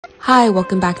Hi,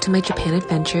 welcome back to my Japan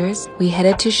adventures. We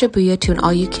headed to Shibuya to an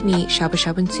all-you-can-eat shabu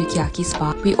shabu and sukiyaki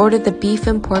spot. We ordered the beef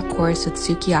and pork course with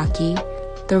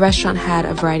sukiyaki. The restaurant had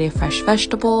a variety of fresh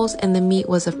vegetables and the meat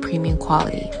was of premium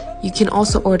quality. You can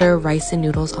also order rice and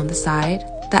noodles on the side.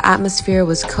 The atmosphere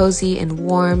was cozy and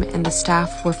warm and the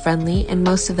staff were friendly and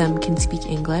most of them can speak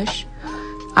English.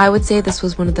 I would say this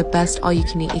was one of the best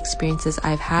all-you-can-eat experiences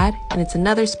I've had, and it's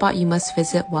another spot you must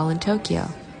visit while in Tokyo.